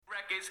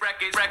One, two,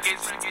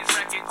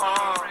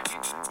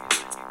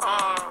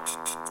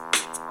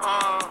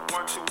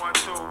 one,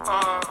 two.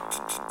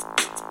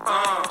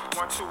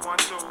 One, two, one,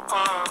 two.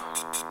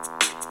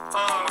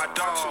 My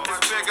dog is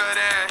bigger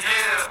than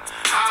hip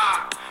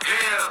hop,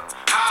 hip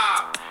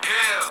hop,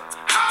 hip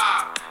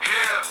hop,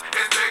 hip.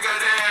 It's bigger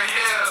than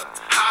hip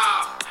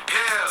hop,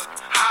 hip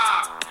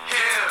hop,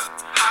 hip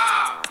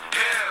hop,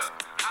 hip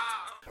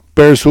hop.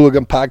 Bears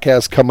Hooligan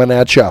Podcast coming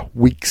at ya.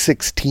 Week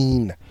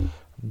 16.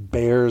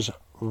 Bears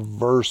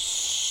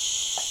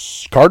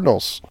versus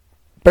Cardinals.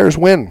 Bears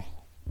win,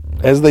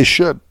 as they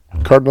should.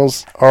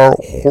 Cardinals are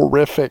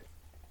horrific.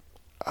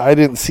 I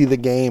didn't see the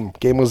game.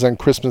 Game was on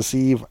Christmas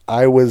Eve.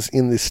 I was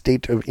in the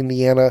state of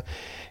Indiana,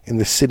 in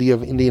the city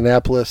of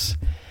Indianapolis,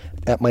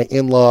 at my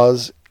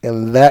in-laws,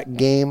 and that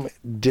game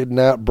did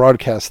not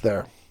broadcast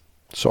there.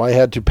 So I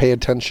had to pay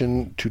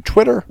attention to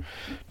Twitter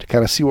to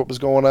kind of see what was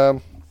going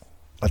on.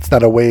 That's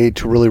not a way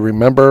to really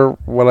remember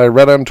what I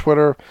read on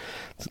Twitter.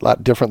 It's a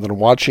lot different than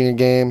watching a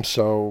game,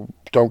 so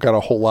don't got a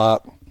whole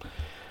lot.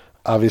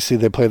 Obviously,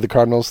 they played the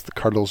Cardinals. The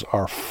Cardinals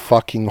are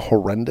fucking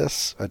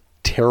horrendous. A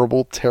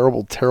terrible,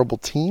 terrible, terrible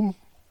team.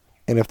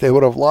 And if they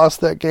would have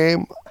lost that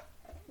game,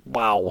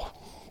 wow.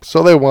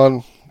 So they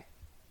won.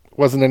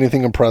 Wasn't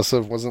anything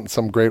impressive. Wasn't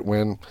some great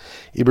win.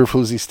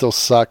 Eberfloozey still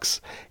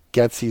sucks.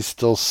 Getsy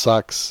still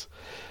sucks.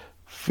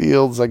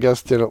 Fields, I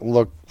guess, didn't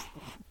look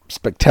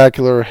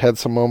spectacular. Had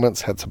some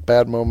moments. Had some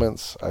bad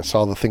moments. I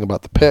saw the thing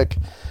about the pick.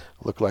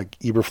 Looked like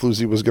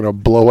Eberfloozey was going to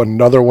blow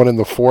another one in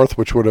the fourth,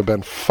 which would have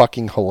been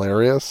fucking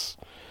hilarious.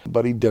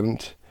 But he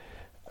didn't.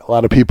 A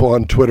lot of people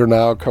on Twitter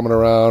now coming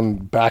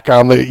around back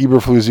on the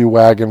Eberfloozey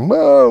wagon.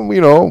 Well,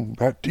 you know,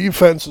 that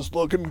defense is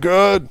looking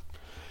good.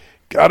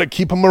 Got to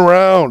keep him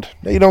around.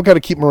 No, you don't got to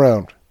keep him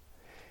around.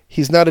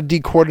 He's not a D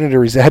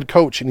coordinator. He's a head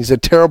coach, and he's a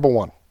terrible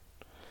one.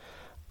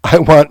 I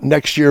want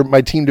next year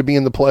my team to be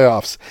in the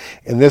playoffs,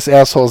 and this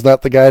asshole is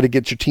not the guy to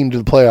get your team to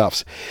the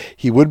playoffs.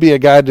 He would be a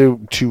guy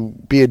to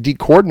be a D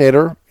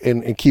coordinator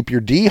and keep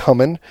your D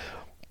humming,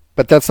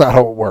 but that's not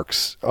how it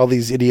works. All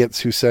these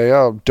idiots who say,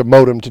 oh,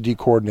 demote him to D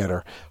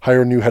coordinator,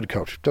 hire a new head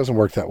coach. It doesn't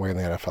work that way in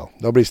the NFL.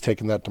 Nobody's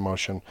taking that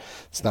demotion.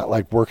 It's not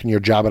like working your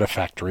job at a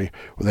factory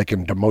where they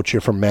can demote you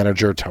from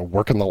manager to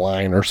working the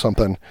line or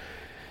something.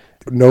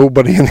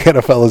 Nobody in the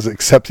NFL is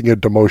accepting a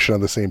demotion on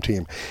the same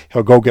team.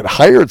 He'll go get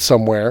hired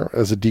somewhere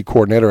as a D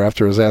coordinator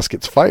after his ass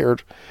gets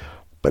fired,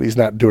 but he's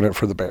not doing it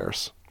for the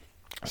Bears.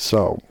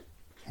 So,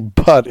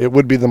 but it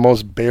would be the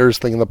most Bears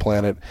thing on the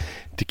planet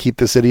to keep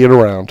this idiot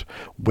around,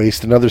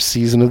 waste another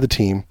season of the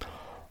team,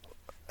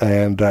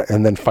 and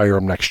then fire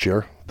him next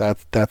year.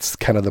 That's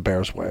kind of the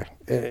Bears way.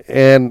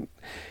 And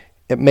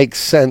it makes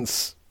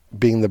sense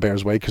being the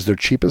Bears way because they're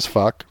cheap as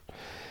fuck.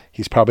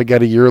 He's probably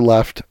got a year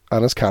left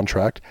on his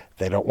contract.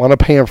 They don't want to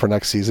pay him for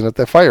next season if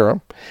they fire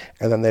him.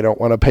 And then they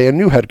don't want to pay a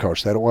new head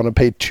coach. They don't want to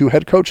pay 2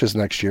 head coaches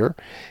next year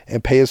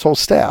and pay his whole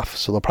staff.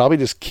 So they'll probably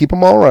just keep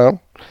him all around.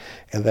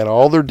 And then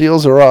all their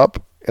deals are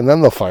up. And then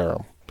they'll fire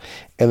him.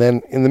 And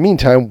then in the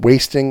meantime,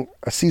 wasting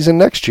a season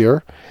next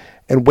year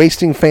and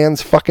wasting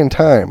fans' fucking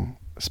time.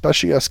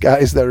 Especially us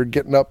guys that are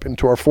getting up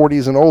into our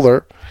 40s and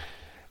older.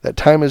 That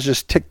time is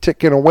just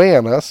ticking away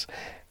on us.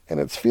 And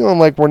it's feeling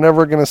like we're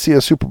never going to see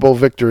a Super Bowl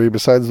victory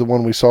besides the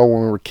one we saw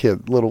when we were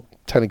little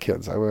tiny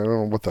kids. I don't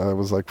know what I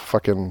was like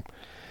fucking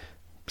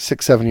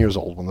 6, 7 years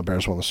old when the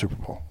Bears won the Super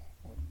Bowl.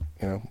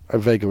 You know, I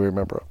vaguely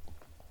remember it.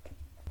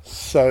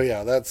 So,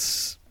 yeah,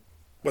 that's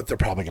what they're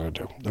probably going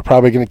to do. They're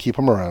probably going to keep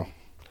him around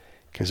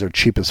because they're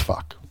cheap as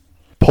fuck.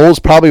 Poles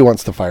probably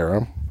wants to fire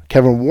him.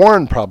 Kevin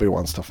Warren probably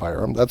wants to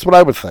fire him. That's what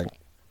I would think.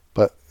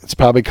 But it's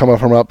probably coming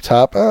from up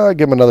top.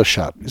 Give him another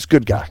shot. He's a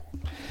good guy.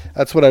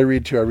 That's what I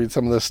read, too. I read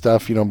some of this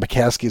stuff. You know,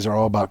 McCaskies are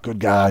all about good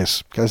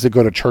guys. Guys that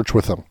go to church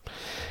with them.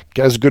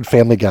 Guys are good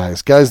family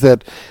guys. Guys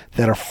that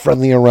are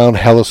friendly around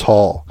Hallis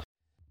Hall.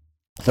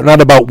 They're not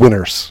about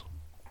winners.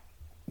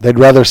 They'd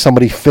rather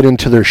somebody fit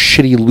into their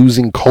shitty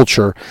losing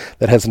culture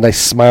that has a nice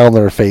smile on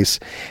their face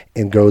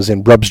and goes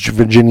and rubs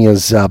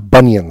Virginia's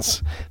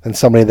bunions than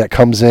somebody that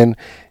comes in,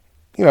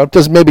 you know,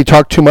 doesn't maybe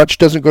talk too much,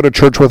 doesn't go to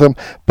church with them,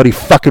 but he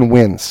fucking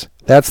wins.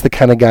 That's the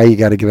kind of guy you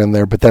got to get in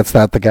there, but that's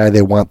not the guy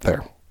they want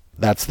there.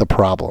 That's the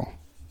problem.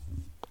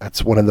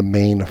 That's one of the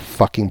main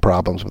fucking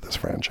problems with this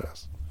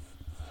franchise.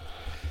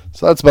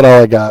 So that's about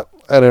all I got.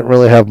 I didn't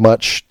really have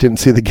much. Didn't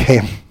see the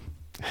game.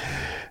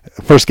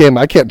 First game,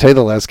 I can't tell you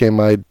the last game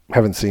I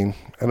haven't seen.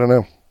 I don't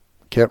know.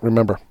 Can't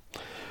remember.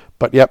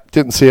 But, yep,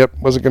 didn't see it.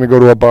 Wasn't going to go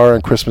to a bar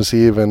on Christmas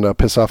Eve and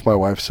piss off my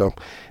wife, so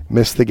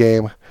missed the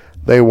game.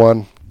 They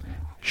won.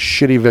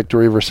 Shitty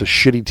victory versus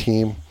shitty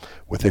team.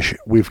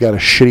 We've got a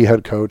shitty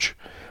head coach.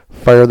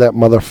 Fire that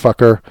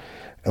motherfucker.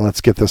 And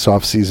let's get this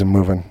off-season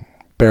moving.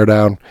 Bear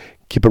down.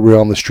 Keep it real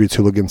on the streets,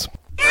 hooligans.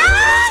 I'm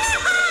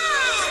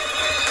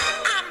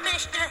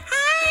Mr.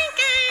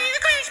 Hankey,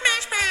 the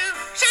Christmas Brew.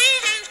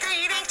 Season's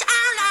greetings to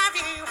all of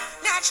you.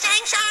 Let's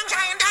sing songs